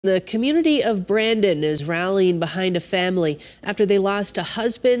The community of Brandon is rallying behind a family after they lost a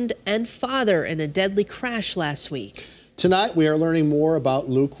husband and father in a deadly crash last week. Tonight, we are learning more about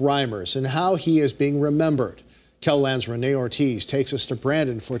Luke Reimers and how he is being remembered. KELOLAND's Renee Ortiz takes us to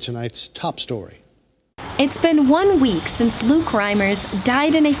Brandon for tonight's top story. It's been 1 week since Luke Reimers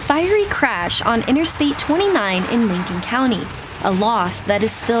died in a fiery crash on Interstate 29 in Lincoln County, a loss that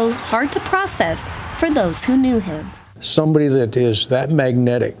is still hard to process for those who knew him. Somebody that is that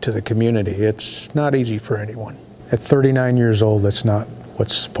magnetic to the community, it's not easy for anyone. At 39 years old, that's not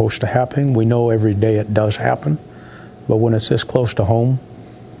what's supposed to happen. We know every day it does happen, but when it's this close to home,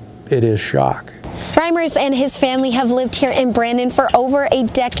 it is shock. Reimers and his family have lived here in Brandon for over a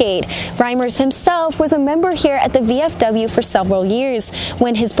decade. Reimers himself was a member here at the VFW for several years.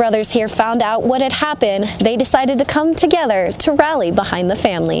 When his brothers here found out what had happened, they decided to come together to rally behind the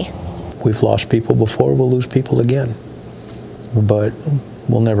family. We've lost people before, we'll lose people again. But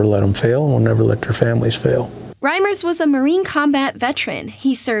we'll never let them fail, and we'll never let their families fail. Reimers was a Marine combat veteran.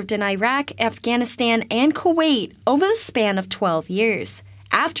 He served in Iraq, Afghanistan, and Kuwait over the span of 12 years.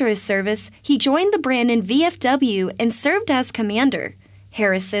 After his service, he joined the Brandon VFW and served as commander.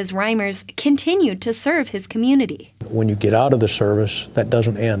 Harris says Reimers continued to serve his community. When you get out of the service, that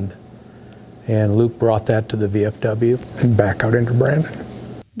doesn't end. And Luke brought that to the VFW and back out into Brandon.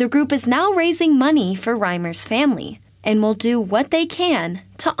 The group is now raising money for Reimers' family and will do what they can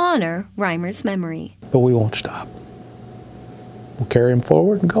to honor Reimers' memory. But we won't stop. We'll carry him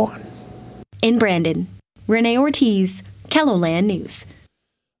forward and go on. In Brandon, Renee Ortiz, KELOLAND News.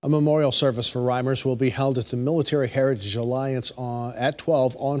 A memorial service for Reimers will be held at the Military Heritage Alliance at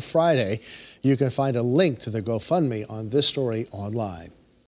 12 on Friday. You can find a link to the GoFundMe on this story online.